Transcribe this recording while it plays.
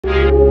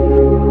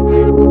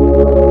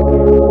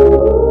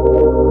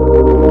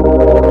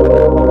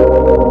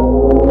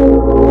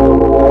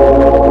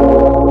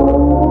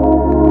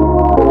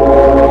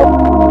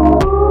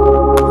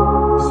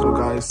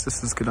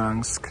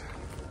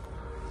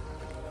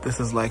This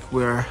is like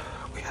where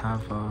we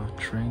have a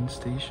train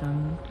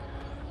station,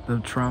 the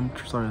tram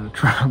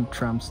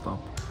stop.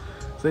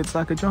 So it's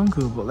like a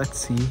jungle, but let's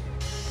see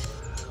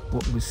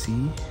what we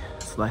see.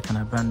 It's like an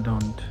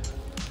abandoned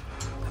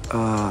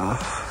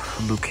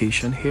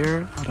location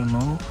here. I don't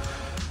know,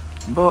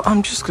 but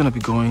I'm just gonna be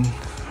going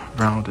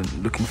around and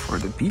looking for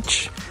the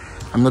beach.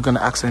 I'm not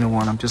gonna ask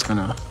anyone. I'm just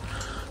gonna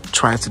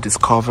try to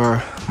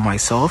discover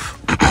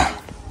myself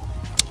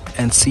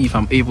and see if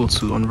I'm able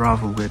to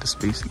unravel where the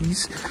space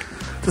is.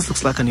 This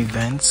looks like an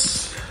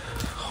events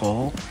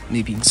hall.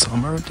 Maybe in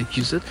summer they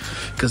use it,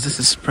 because this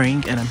is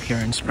spring and I'm here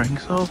in spring.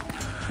 So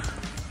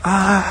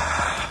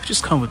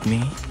just come with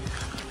me.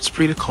 It's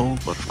pretty cold,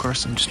 but of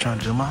course I'm just trying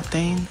to do my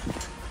thing,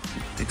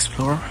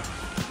 explore,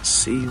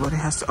 see what it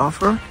has to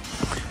offer.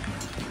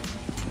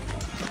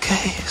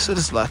 Okay, so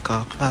this is like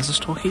a plaza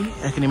store here.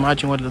 I can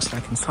imagine what it looks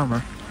like in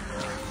summer.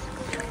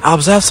 I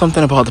observed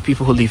something about the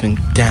people who live in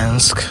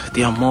Gdansk.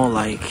 They are more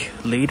like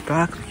laid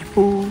back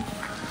people.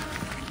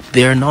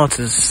 They are not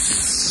as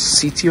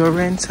city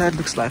oriented.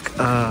 Looks like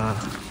an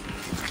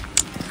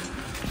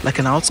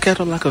outskirt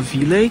or like a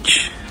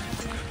village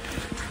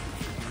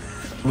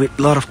with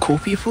a lot of cool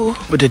people,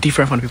 but they're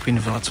different from the people in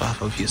the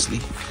Wrocław, obviously.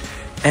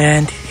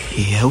 And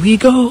here we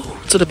go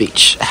to the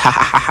beach.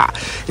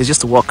 It's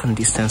just a walking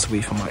distance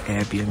away from our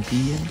Airbnb,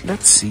 and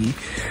let's see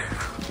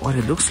what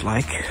it looks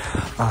like.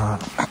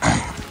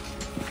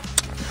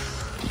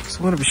 So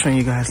I'm going to be showing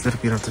you guys a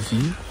little bit of the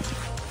view.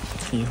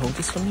 Can you hold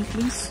this for me,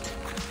 please?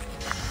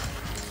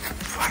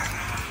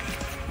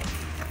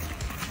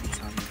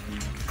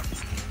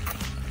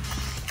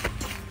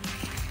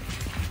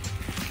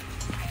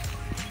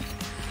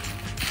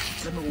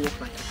 Let me walk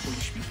like the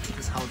Polish people.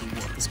 This is how they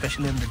walk,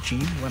 especially in the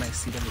gym. When I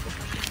see them, they look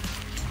like that.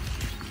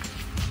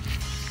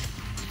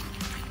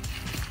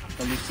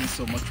 I'm lifting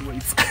so much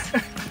weight.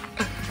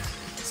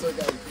 So guys,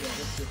 yeah,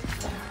 let's do it.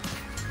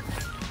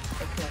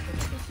 Okay, I think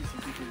I can see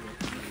some people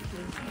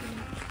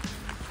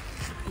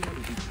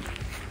walking.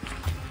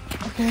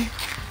 Okay.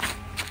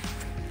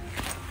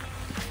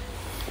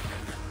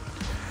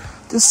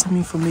 There's some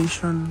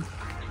information.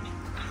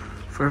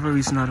 For whatever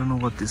reason, I don't know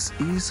what this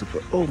is,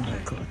 but oh my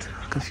god,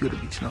 I can feel the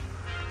beach now.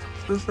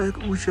 So it's like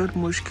Ushad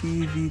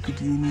Moshki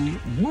Vigdini.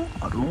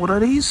 I don't know what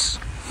that is.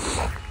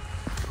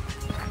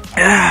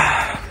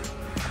 Yeah.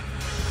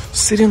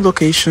 Sitting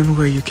location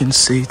where you can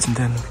sit, and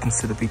then you can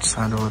see the beach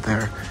sand over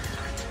there.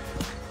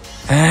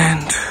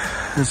 And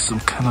there's some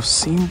kind of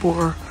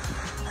symbol.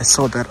 I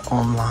saw that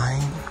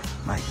online,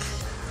 like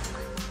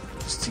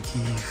just to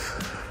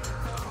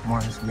give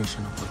more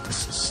information of what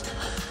this is.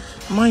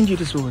 Mind you,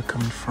 this is where we're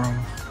coming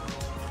from.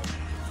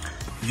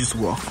 You just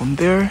walk from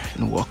there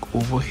and walk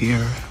over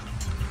here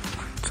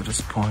to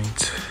this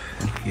point,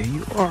 and here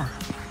you are.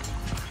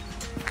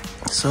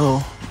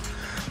 So,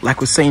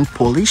 like we say in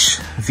Polish,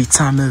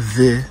 witamy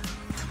w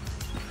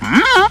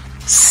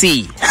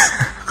sea.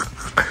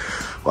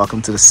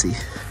 Welcome to the sea.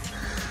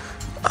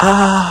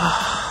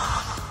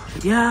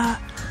 Yeah,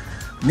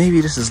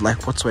 maybe this is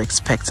like what to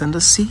expect in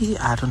the sea.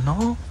 I don't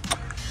know.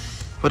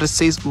 But it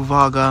says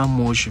uwaga,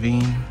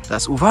 możwin.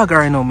 That's uwaga,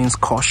 I know means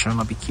caution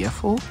or be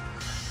careful.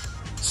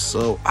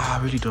 So I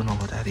really don't know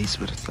what that is,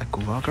 but it's like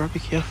uwaga, be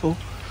careful,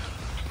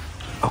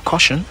 or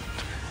caution.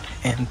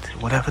 And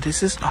whatever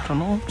this is, I don't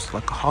know. It's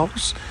like a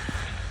house.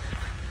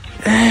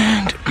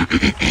 And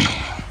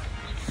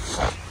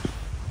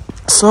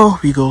so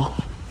we go.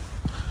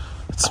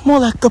 It's more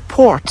like the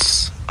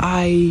ports.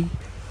 I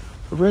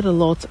read a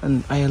lot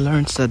and I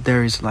learned that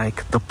there is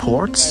like the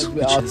ports,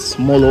 which is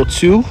Molo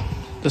 2.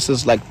 This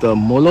is like the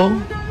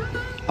Molo.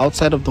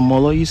 Outside of the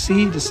Molo, you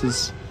see, this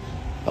is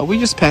we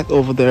just packed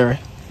over there,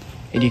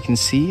 and you can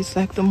see it's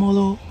like the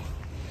Molo.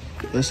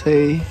 Let's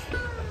say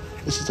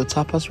this is the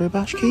tapas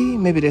rybaszki.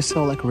 Maybe they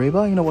sell like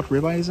ryba. You know what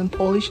ryba is in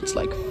Polish? It's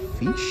like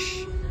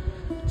fish.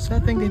 So I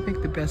think they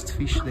make the best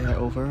fish there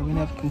over. We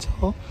never can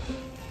tell.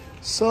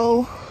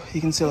 So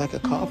you can see like a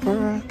car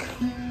park.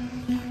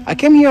 I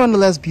came here on the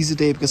less busy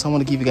day because I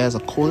want to give you guys a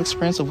cool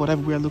experience of what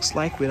everywhere looks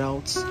like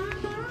without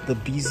the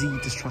busy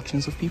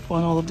distractions of people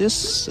and all of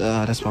this.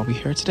 That's why we're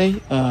here today,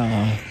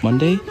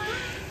 Monday.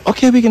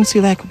 Okay, we can see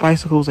like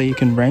bicycles that you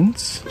can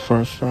rent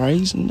for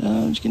price, and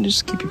you can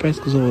just keep your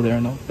bicycles over there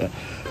and all that.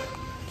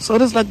 So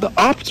there's like the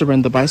app to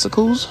rent the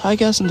bicycles, I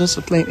guess, and there's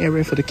a playing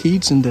area for the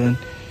kids, and then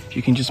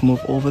you can just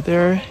move over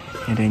there,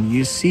 and then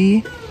you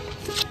see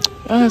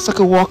it's like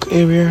a walk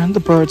area, and the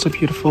birds are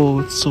beautiful.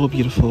 It's so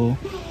beautiful.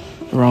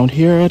 Around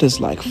here, there's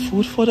like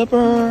food for the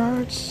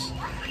birds,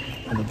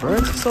 and the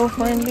birds are so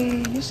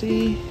friendly. You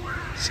see,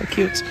 so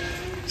cute.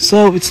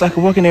 So it's like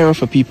a walking area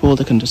for people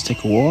that can just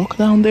take a walk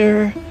down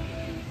there.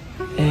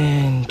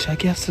 And I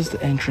guess this is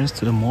the entrance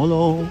to the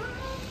Molo.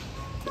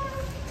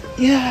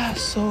 Yeah,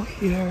 so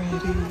here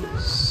it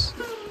is.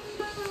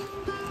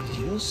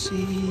 You'll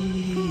see.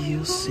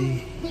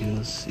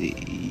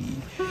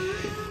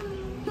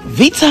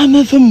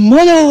 Witamy w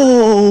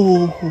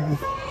Molo!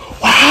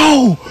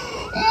 Wow!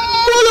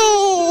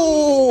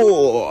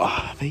 Molo!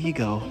 There you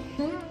go.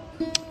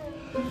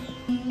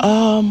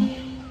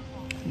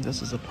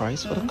 This is the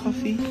price for the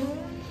coffee.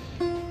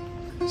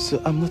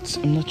 so I'm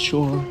not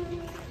sure.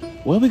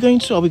 Where are we going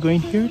to? Are we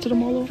going here to the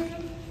mall?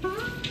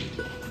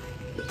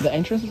 The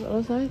entrance is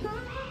outside.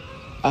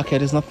 Okay,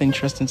 there's nothing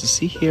interesting to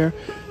see here.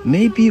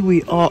 Maybe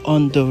we are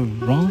on the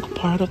wrong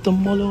part of the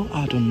mall.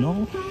 I don't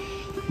know.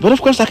 But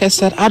of course, like I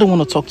said, I don't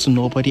want to talk to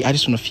nobody. I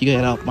just want to figure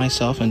it out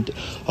myself, and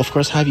of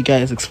course have you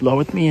guys explore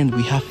with me, and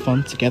we have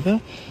fun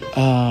together,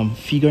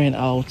 figuring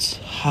out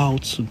how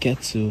to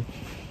get to.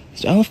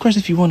 And of course,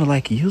 if you want to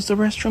like use the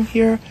restroom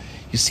here,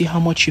 you see how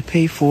much you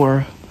pay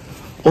for.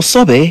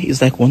 Osobe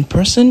is like one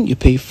person. You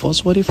pay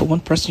Foswadi for one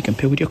person. You can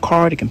pay with your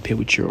card. You can pay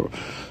with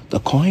the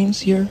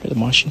coins here, the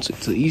machine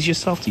to ease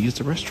yourself to use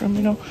the restroom.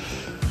 You know,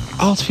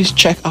 outfits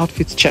check.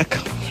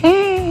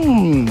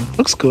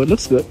 Looks good.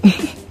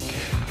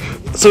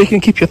 So you can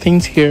keep your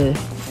things here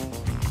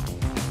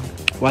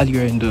while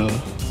you're in the.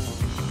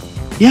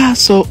 Yeah.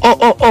 So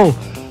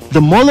the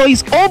molo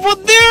is over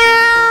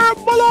there.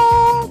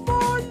 Molo.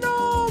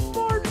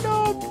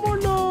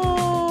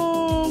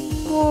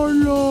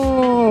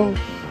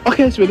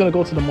 Okay, so we're gonna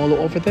go to the mall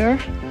over there.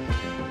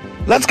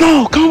 Let's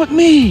go. Come with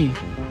me.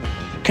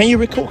 Can you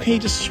record? Can you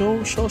just show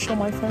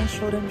my friends?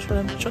 Show them.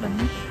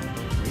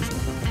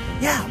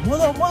 Yeah,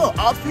 mall.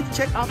 Outfit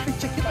check.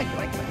 You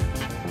like that?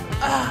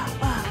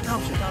 Now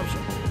show.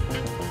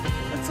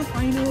 That's so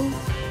final.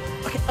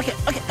 Okay.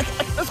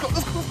 Let's go.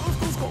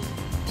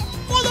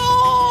 Mall.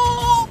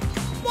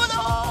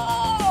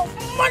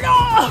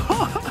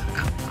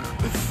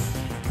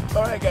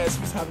 All right, guys,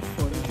 let's have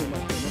fun.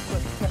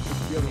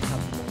 Really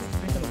have fun.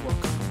 We're gonna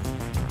walk.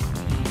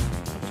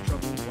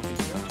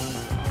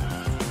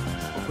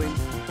 Going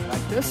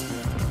like this,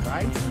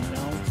 right, and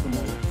down to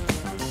the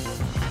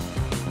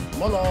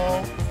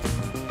mall.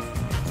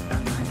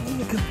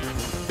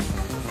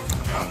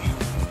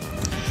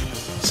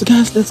 So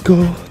guys, let's go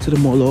to the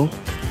mall.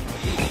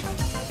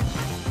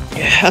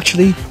 Yeah,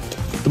 actually,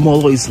 the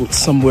mall is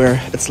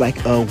somewhere. It's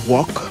like a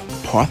walk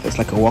path. It's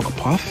like a walk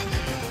path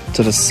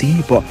to the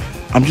sea, but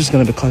I'm just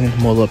gonna be calling it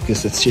mall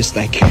because it's just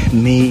like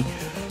me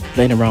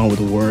playing around with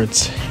the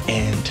words.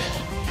 And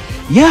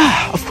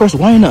yeah, of course,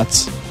 why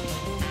not?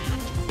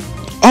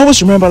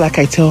 Always remember, like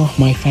I tell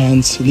my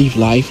fans, live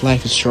life.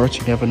 Life is short.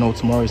 You never know,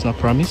 tomorrow is not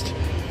promised.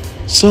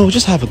 So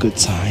just have a good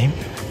time,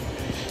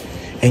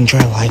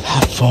 enjoy life,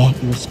 have fun,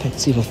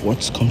 irrespective of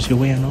what comes your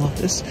way and all of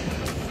this.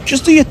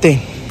 Just do your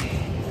thing.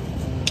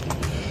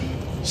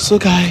 So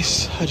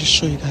guys, I'll just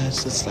show you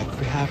guys. It's like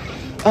we have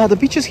the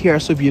beaches here are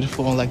so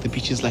beautiful, like the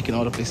beaches like in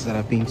other places that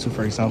I've been to,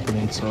 for example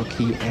in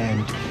Turkey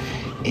and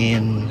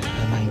in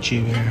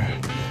Nigeria,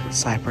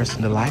 Cyprus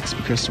and the likes,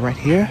 because right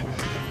here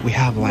we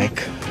have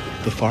like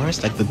the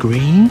forest, like the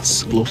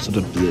greens close to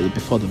the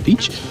before the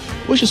beach,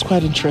 which is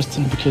quite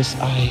interesting because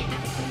I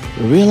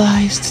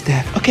realized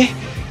that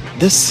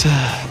this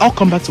I'll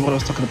come back to what I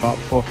was talking about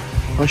before.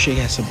 I'll show you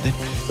guys something.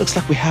 Looks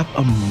like we have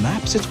a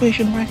map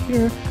situation right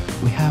here.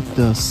 We have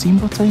the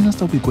symbol telling us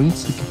that we're going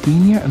to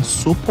Gdynia and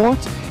Sopot,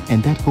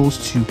 and that goes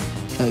to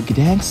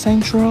Gdansk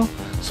Central.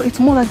 So it's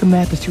more like the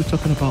map that you were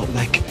talking about,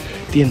 like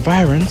the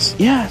environs.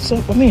 Yeah,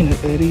 so I mean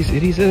it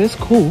is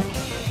cool.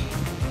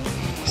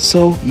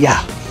 So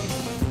yeah,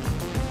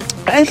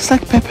 it's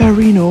like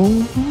Pepperino.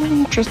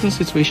 Interesting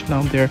situation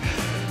down there.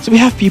 So we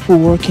have people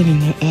working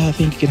in I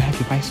think you can have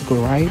your bicycle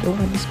ride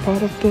around this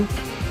part of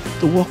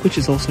the walk, which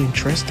is also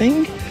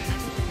interesting.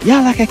 Yeah,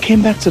 like I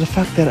came back to the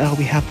fact that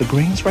we have the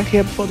greens right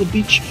here before the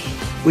beach,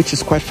 which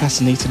is quite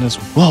fascinating as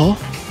well.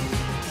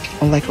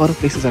 Unlike other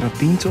places that I've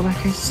been to,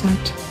 like I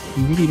said,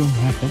 you really don't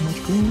have that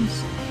much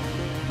greens.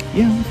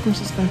 Yeah, of course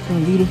it's like a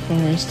little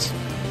forest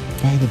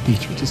by the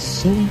beach, which is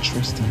so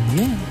interesting.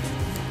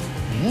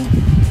 Yeah.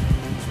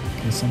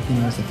 And something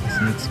else that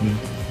fascinates me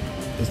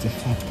is the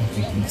fact that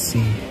we can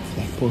see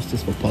like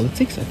posters for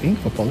politics, I think,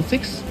 for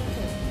politics.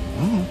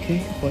 Ah,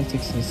 okay,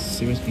 politics is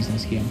serious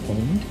business here in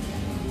Poland.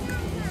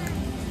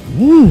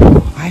 Ooh,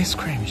 ice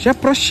cream.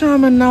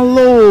 Zapraszamy na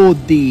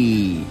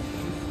lody.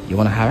 You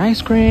want to have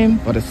ice cream,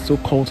 but it's so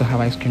cold to have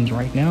ice creams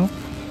right now.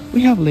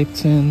 We have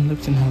Lipton.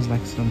 Lipton has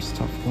like some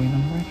stuff going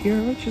on right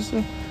here, which is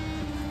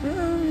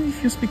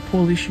if you speak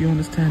Polish, you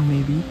understand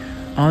maybe.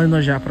 Ale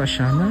no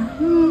zapraszamy.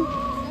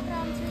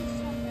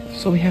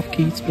 So we have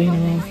kids playing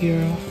around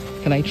here.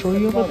 Can I throw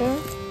you over there?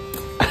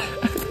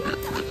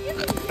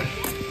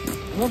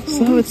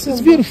 So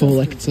it's beautiful.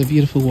 Like it's a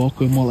beautiful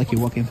walkway, more like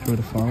you're walking through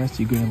the forest.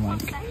 You're going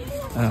like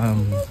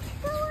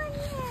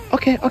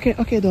okay,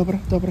 dobra.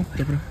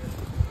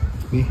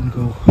 We can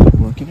go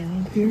working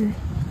around here.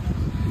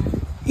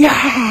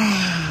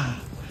 Yeah,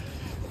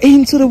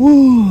 into the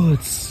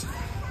woods,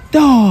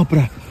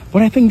 dobra.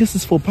 But I think this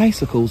is for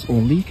bicycles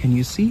only. Can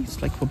you see?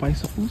 It's like for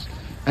bicycles,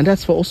 and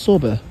that's for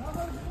osoby.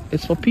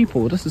 It's for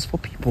people. This is for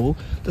people.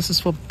 This is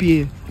for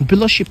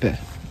biloshipe.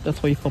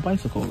 That's why you call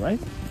bicycle, right?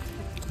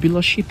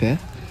 Biloshipe.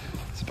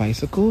 It's a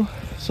bicycle.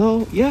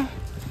 So yeah.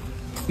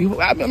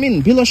 I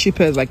mean, biloshipe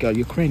is like a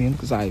Ukrainian,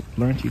 because I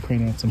learned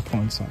Ukrainian at some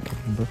point, so I can't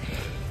remember.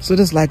 So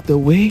there's like the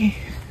way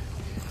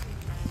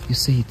you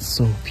say it's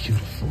so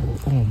beautiful.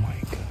 Oh my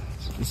god,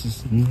 this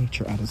is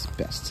nature at its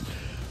best.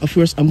 Of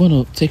course, I'm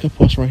gonna take a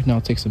pause right now,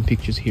 take some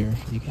pictures here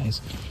for you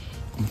guys.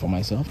 and for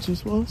myself too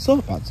as well. So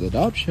bardzo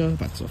dobrze,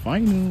 bardzo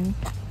fajnie.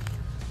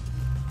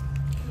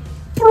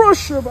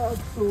 Proszę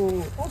bardzo.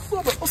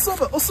 Osoba.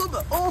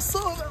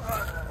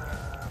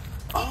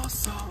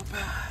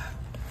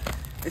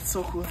 It's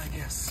so cool, I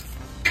guess.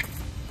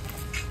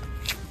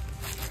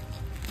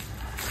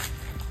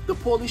 The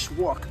Polish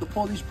work, the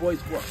Polish boys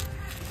work.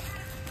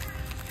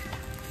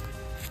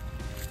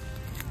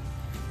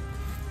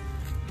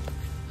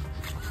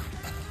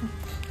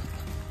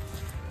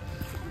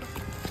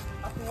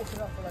 After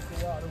walking out for like a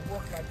while, they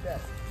walk like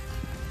that.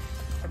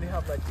 And they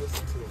have like this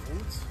into the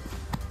woods,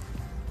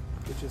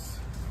 which is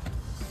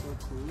so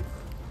cool.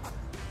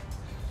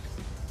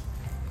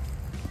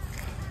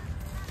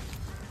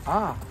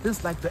 Ah, this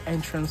is like the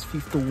entrance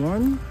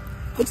 51.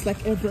 Looks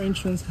like every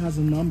entrance has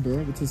a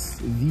number, which is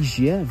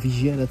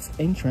Vigia, that's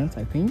entrance,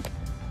 I think.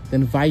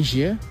 Then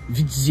Vigia,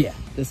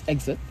 that's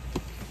exit.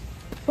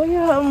 So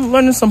yeah, I'm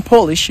learning some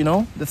Polish, you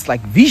know. That's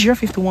like Vigia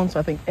 51,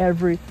 so I think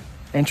every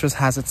entrance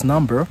has its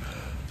number.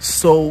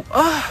 So,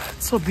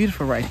 it's so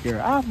beautiful right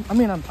here. I think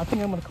I'm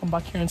gonna come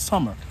back here in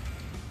summer.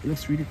 It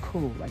looks really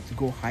cool, like to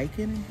go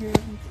hiking in here,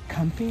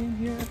 camping in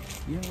here,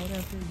 yeah,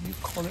 whatever you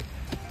call it.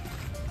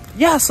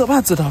 Yeah, so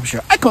bardzo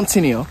dobrze. I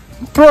continue.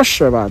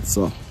 Proszę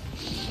bardzo.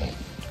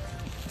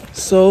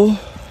 So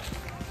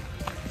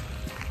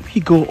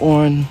we go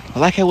on,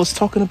 like I was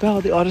talking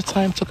about the other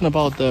time, talking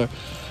about the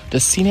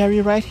scenery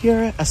right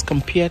here as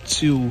compared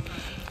to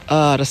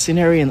the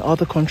scenery in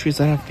other countries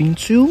that I've been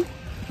to.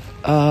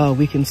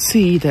 We can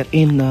see that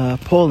in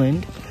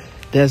Poland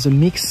there's a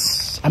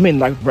mix. I mean,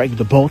 like right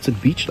the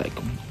Baltic Beach, like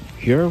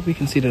here we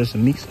can see there's a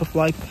mix of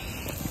like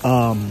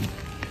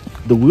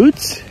the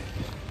woods.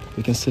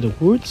 We can see the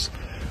woods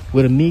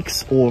with a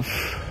mix of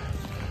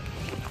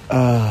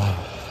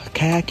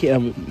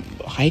kayaking,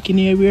 hiking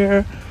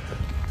area,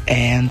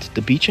 and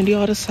the beach on the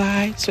other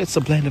side. So it's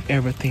a blend of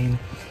everything.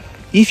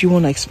 If you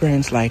want to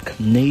experience like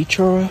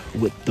nature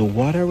with the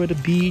water with the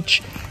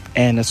beach,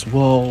 and as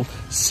well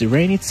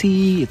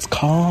serenity, it's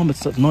calm,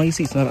 it's not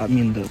noisy, it's not, I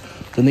mean, the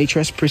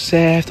nature is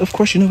preserved, of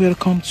course you know where to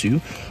come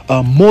to.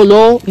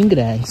 Molo in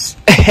Gdańsk.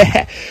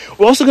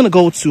 We're also gonna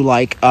go to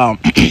like we're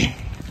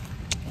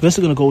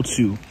also gonna go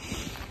to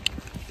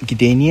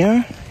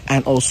Gdynia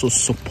and also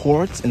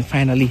support, and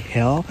finally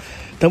Hell.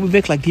 Then we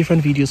make like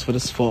different videos for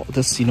this,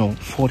 you know,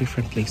 4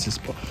 different places.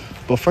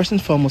 But first and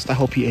foremost, I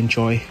hope you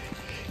enjoy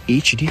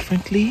each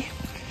differently.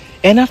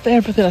 And after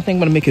everything, I think I'm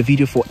gonna make a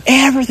video for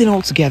everything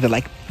all together,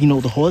 like, you know,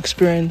 the whole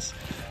experience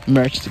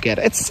merged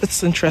together.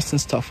 It's interesting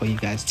stuff for you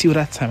guys. Till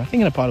that time, I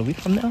think in about a week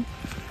from now,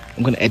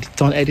 I'm gonna edit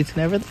and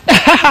everything.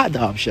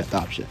 Dumb shit.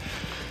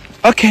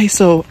 Okay,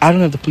 so I don't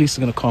know if the police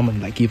are gonna come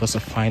and like give us a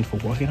fine for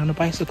walking on the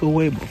bicycle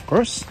way, but of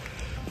course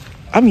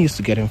I'm used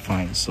to getting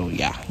fines, so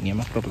yeah,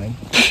 my problem.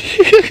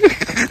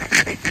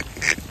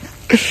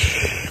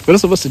 We're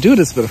not supposed to do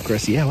this, but of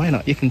course, yeah, why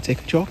not? You can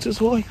take a jog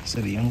as well. So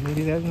the young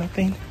lady there and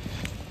nothing.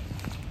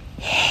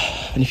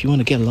 And if you want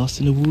to get lost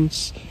in the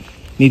woods,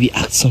 maybe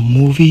act some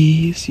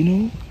movies, you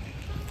know.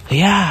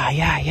 Yeah.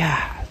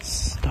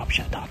 Stop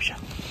shot.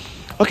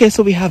 Okay,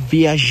 so we have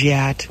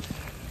Viajat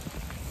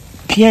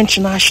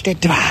 15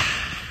 2.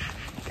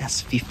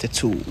 That's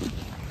 52.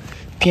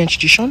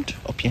 50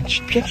 or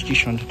 50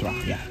 2.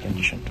 Yeah,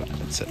 50 2.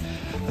 That's it.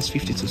 That's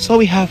 52. So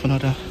we have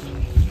another.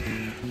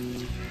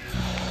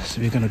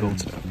 So we're gonna go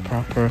to the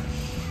proper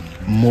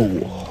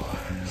mall.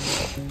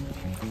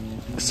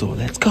 So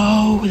let's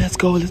go.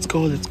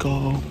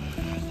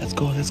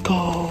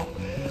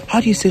 How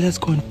do you say let's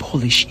go in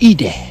Polish?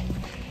 Idę.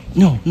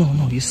 No.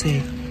 You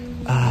say,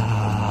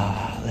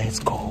 let's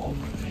go.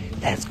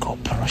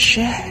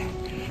 Proszę.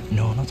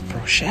 No, not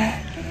proszę.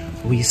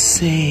 We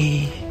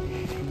say,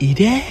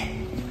 idę.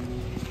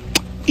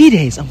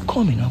 Idę is I'm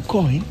coming.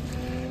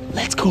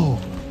 Let's go.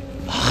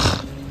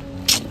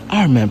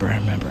 I remember.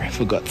 I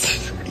forgot.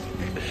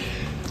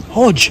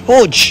 Hodge.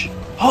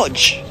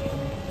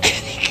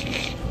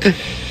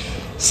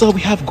 So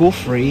we have go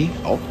free.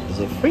 Oh, is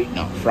it free?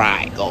 No,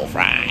 fry. Go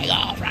fry.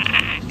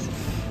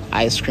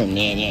 Ice cream.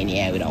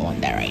 Yeah. We don't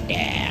want that right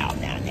now.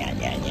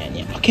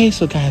 Yeah. Okay,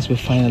 so guys, we're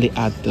finally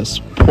at the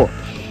sport.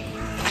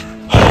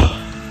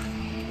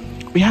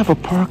 We have a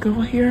park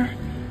over here.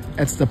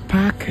 It's the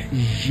Park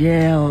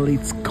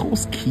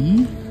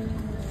Zielickowski,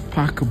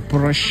 Park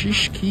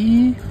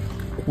Braszyszki,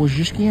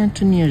 Łożyszki and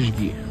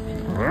Tunieszki.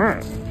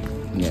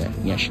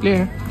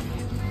 Yeah.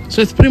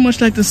 So it's pretty much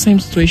like the same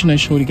situation I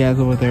showed you guys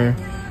over there.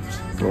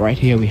 But right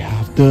here we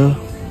have the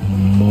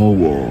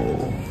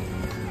mall.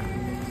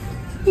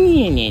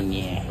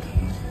 Yeah.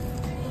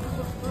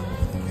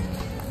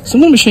 So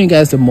I'm going to be showing you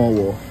guys the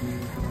mall.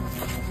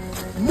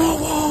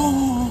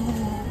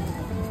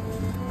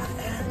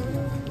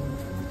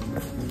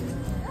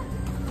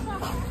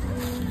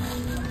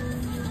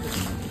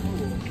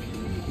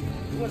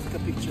 Let's take a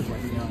picture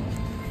right now.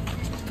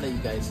 Let you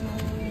guys know.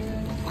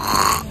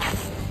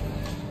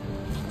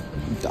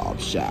 Dog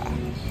shot.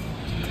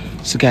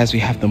 So guys, we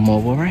have the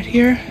mobile right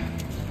here,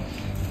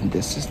 and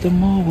this is the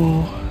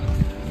mobile.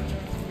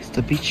 It's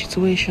the beach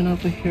situation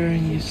over here,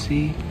 and you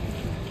see,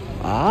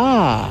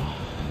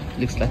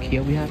 looks like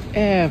here we have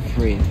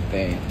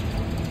everything.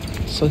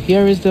 So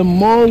here is the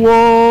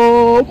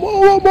Mowo.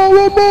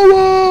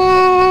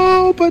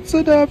 What's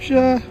an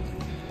option?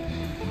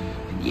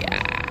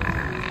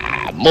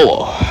 Yeah,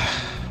 Mowo.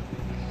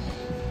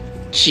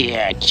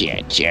 Cheer. This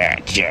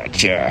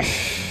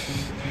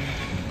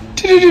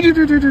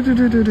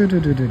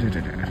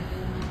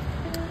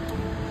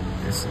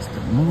is the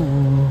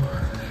Mowo.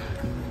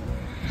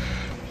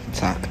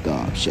 Tak,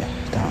 dobrze.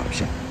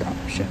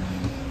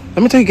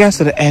 Let me take you guys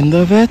to the end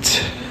of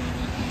it,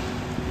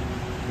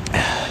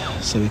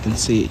 so we can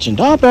see. Dzień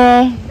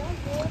dobry.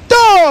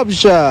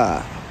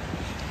 Dobrze.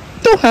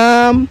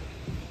 Duham.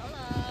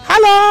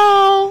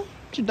 Hello.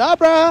 Dzień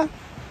dobry.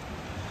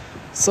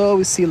 So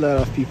we see a lot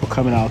of people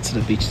coming out to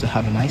the beach to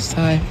have a nice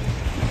time,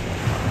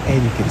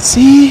 and you can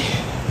see.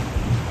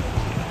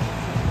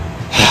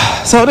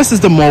 So this is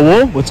the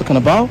Mowo we're talking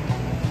about.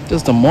 This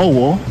is the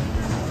Mowo.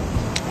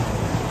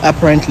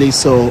 Apparently,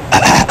 so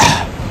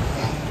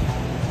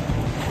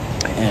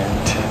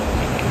and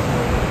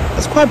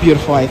it's quite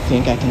beautiful, I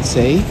think I can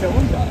say.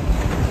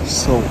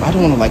 So I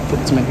don't want to like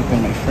put too many people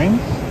in my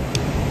frame.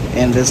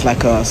 And there's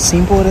like a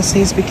symbol that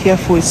says be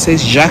careful. It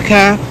says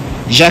Jaka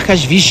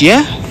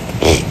Vigia.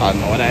 I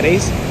don't know what that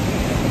is,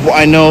 but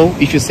I know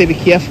if you say be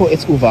careful,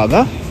 it's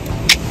Uvaga.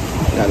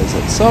 That is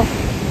it. So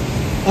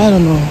I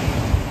don't know.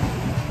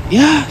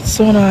 Yeah, it's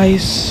so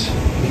nice,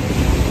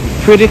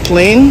 pretty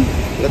clean.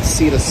 Let's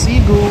see the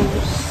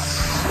seagulls.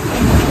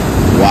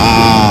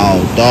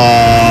 Wow,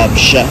 dog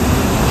shit.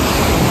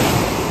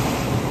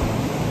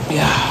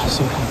 Yeah,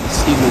 so the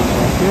seagulls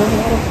right here, a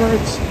lot of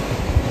birds.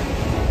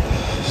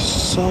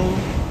 So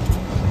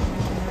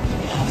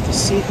we have the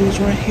seagulls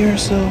right here,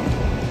 so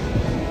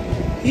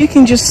you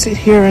can just sit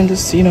here and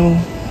just, you know,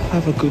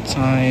 have a good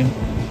time,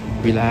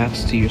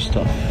 relax, do your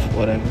stuff,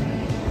 whatever.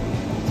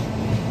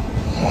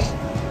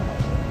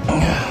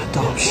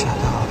 Dog shit.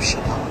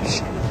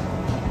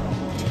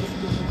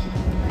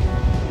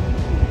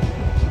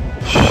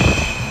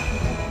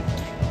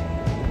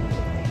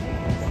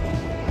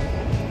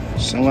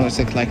 So I'm gonna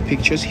take like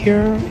pictures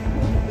here,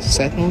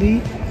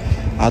 certainly,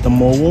 at the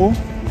Mowo.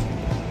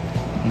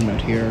 I'm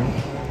right here.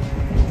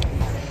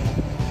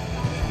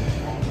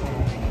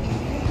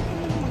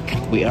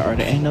 We are at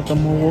the end of the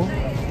Mowo.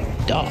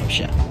 Dog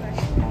shit.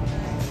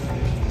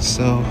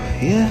 So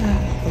yeah,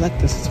 I like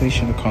the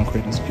situation. The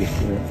concrete is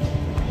beautiful.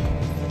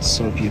 It's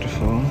so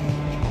beautiful.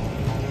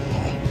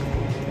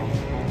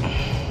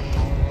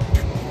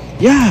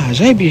 Yeah,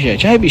 Jai.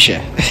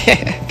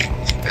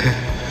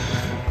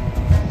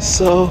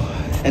 So,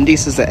 and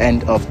this is the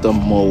end of the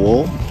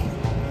Mowo.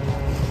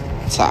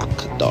 Tak,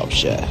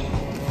 dobrze.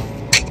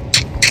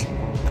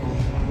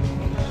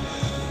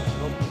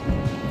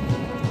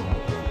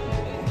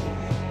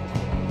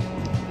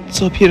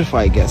 So beautiful,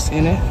 I guess,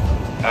 isn't it?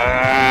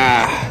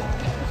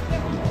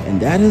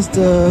 And that is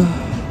the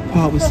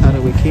part we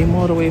started. We came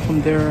all the way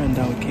from there, and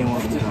then we came all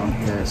the way down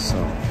here. So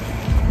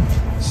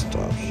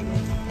stop.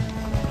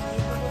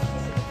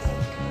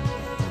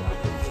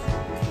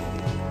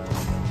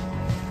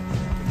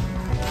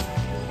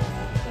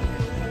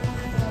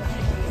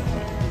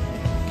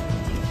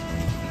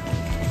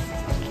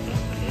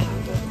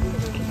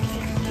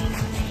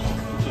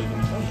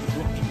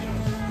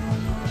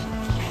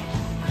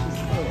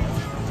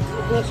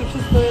 Znaczy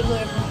wszystko jedno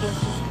jak po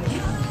prostu.